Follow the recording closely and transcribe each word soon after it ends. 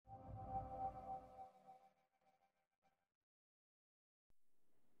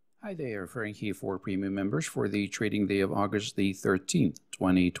Hi there, Frank here for premium members for the trading day of August the 13th,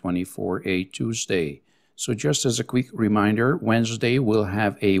 2024, a Tuesday. So just as a quick reminder, Wednesday we'll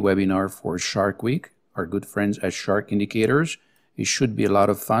have a webinar for Shark Week, our good friends at Shark Indicators. It should be a lot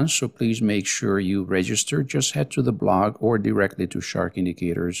of fun, so please make sure you register. Just head to the blog or directly to Shark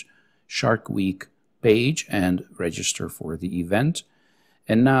Indicators Shark Week page and register for the event.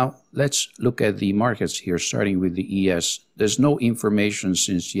 And now let's look at the markets here, starting with the ES. There's no information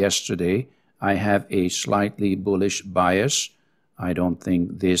since yesterday. I have a slightly bullish bias. I don't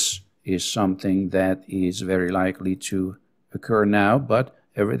think this is something that is very likely to occur now, but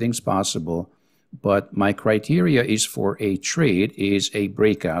everything's possible. But my criteria is for a trade is a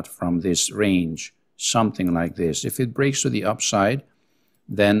breakout from this range, something like this. If it breaks to the upside,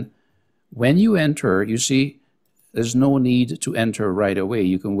 then when you enter, you see, there's no need to enter right away.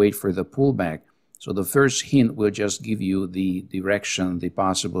 You can wait for the pullback. So the first hint will just give you the direction, the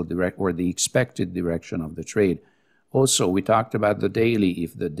possible direct or the expected direction of the trade. Also, we talked about the daily.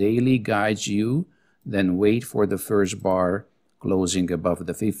 If the daily guides you, then wait for the first bar closing above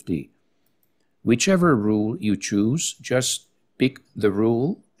the 50. Whichever rule you choose, just pick the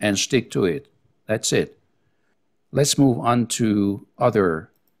rule and stick to it. That's it. Let's move on to other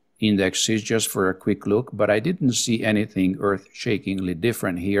indexes just for a quick look, but I didn't see anything earth-shakingly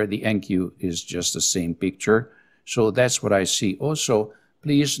different here. The NQ is just the same picture, so that's what I see. Also,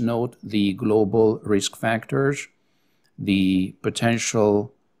 please note the global risk factors, the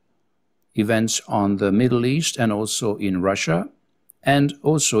potential events on the Middle East and also in Russia, and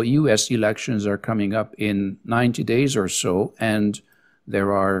also US elections are coming up in 90 days or so, and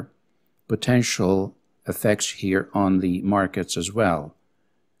there are potential effects here on the markets as well.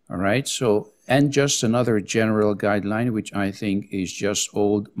 All right, so, and just another general guideline, which I think is just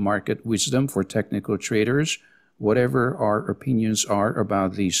old market wisdom for technical traders. Whatever our opinions are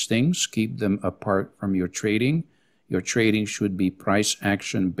about these things, keep them apart from your trading. Your trading should be price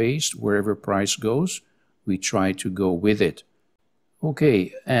action based. Wherever price goes, we try to go with it.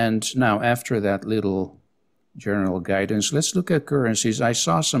 Okay, and now after that little general guidance, let's look at currencies. I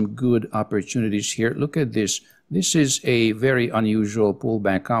saw some good opportunities here. Look at this. This is a very unusual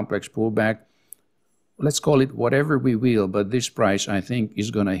pullback, complex pullback. Let's call it whatever we will, but this price, I think,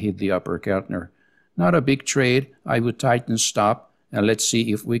 is going to hit the upper Keltner. Not a big trade. I would tighten stop, and let's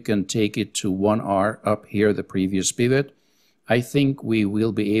see if we can take it to 1R up here, the previous pivot. I think we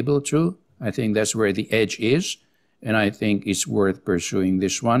will be able to. I think that's where the edge is, and I think it's worth pursuing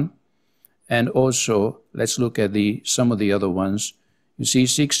this one. And also, let's look at some of the other ones. You see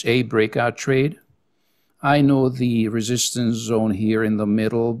 6A breakout trade. I know the resistance zone here in the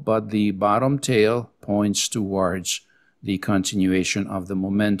middle, but the bottom tail points towards the continuation of the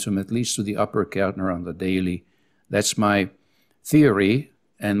momentum, at least to the upper Keltner on the daily. That's my theory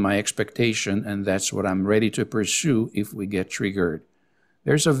and my expectation, and that's what I'm ready to pursue if we get triggered.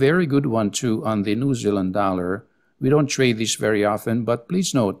 There's a very good one, too, on the New Zealand dollar. We don't trade this very often, but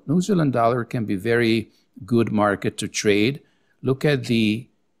please note, New Zealand dollar can be very good market to trade. Look at the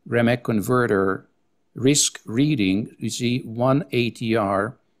Remek converter risk reading. You see 1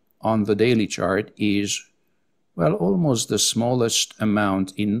 ATR on the daily chart is, well, almost the smallest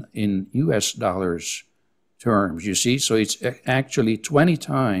amount in US dollars terms, you see. So it's actually 20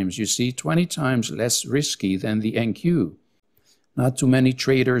 times, you see, 20 times less risky than the NQ. Not too many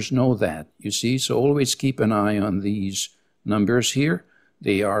traders know that, you see. So always keep an eye on these numbers here.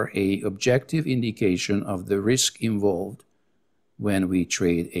 They are an objective indication of the risk involved when we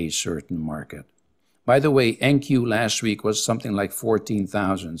trade a certain market. By the way, NQ last week was something like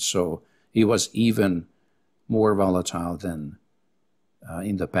 14,000, so it was even more volatile than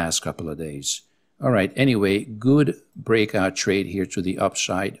in the past couple of days. All right, anyway, good breakout trade here to the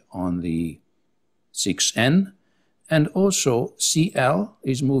upside on the 6N. And also, CL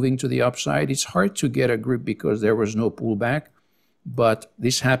is moving to the upside. It's hard to get a grip because there was no pullback, but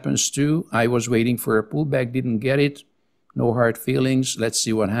this happens too. I was waiting for a pullback, didn't get it. No hard feelings. Let's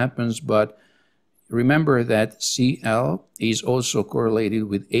see what happens, but remember that CL is also correlated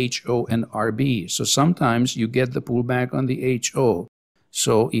with HO and RB. So sometimes you get the pullback on the HO.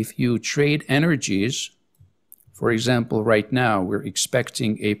 So if you trade energies, for example, right now we're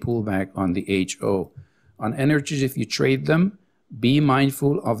expecting a pullback on the HO. On energies, if you trade them, be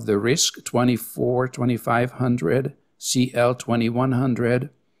mindful of the risk, 24,500, CL 2100,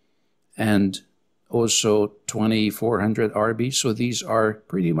 and also 2400 RB. So these are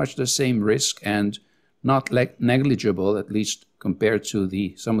pretty much the same risk and not negligible, at least compared to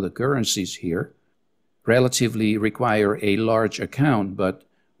some of the currencies here. Relatively require a large account, but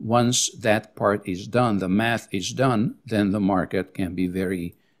once that part is done, the math is done, then the market can be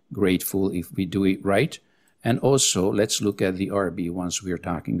very grateful if we do it right. And also, let's look at the RB once we're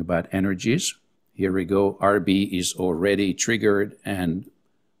talking about energies. Here we go. RB is already triggered and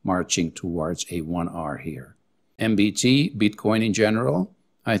marching towards a 1R here. MBT, Bitcoin in general,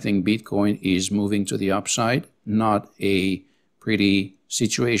 I think Bitcoin is moving to the upside. Not a pretty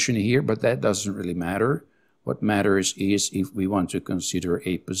situation here, but that doesn't really matter. What matters is if we want to consider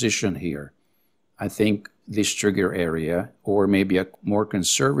a position here. I think this trigger area, or maybe a more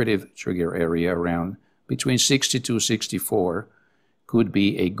conservative trigger area around between 62, 64, could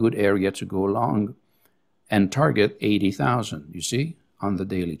be a good area to go long and target 80,000, you see, on the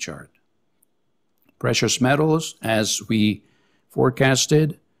daily chart. Precious metals, as we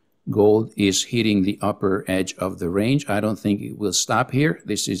forecasted, gold is hitting the upper edge of the range. I don't think it will stop here.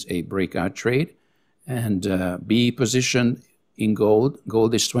 This is a breakout trade. And be positioned in gold.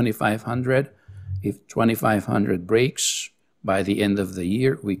 Gold is 2,500. If 2,500 breaks by the end of the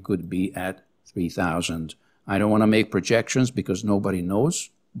year, we could be at 3,000. I don't want to make projections because nobody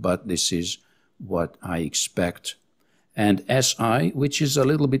knows, but this is what I expect. And SI, which is a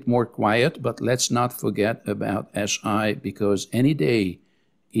little bit more quiet, but let's not forget about SI because any day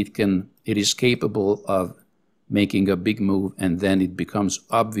it is capable of making a big move, and then it becomes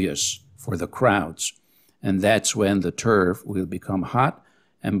obvious for the crowds. And that's when the turf will become hot,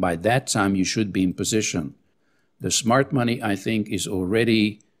 and by that time you should be in position. The smart money, I think, is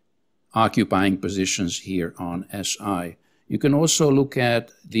already occupying positions here on SI. You can also look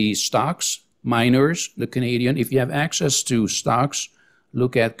at the stocks, miners, the Canadian. If you have access to stocks,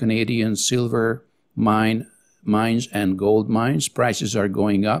 look at Canadian silver mines and gold mines. Prices are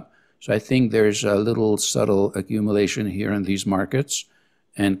going up. So I think there's a little subtle accumulation here in these markets.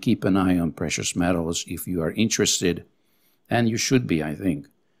 And keep an eye on precious metals if you are interested. And you should be, I think.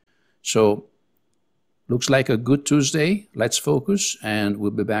 So, looks like a good Tuesday. Let's focus, and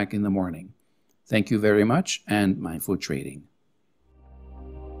we'll be back in the morning. Thank you very much, and mindful trading.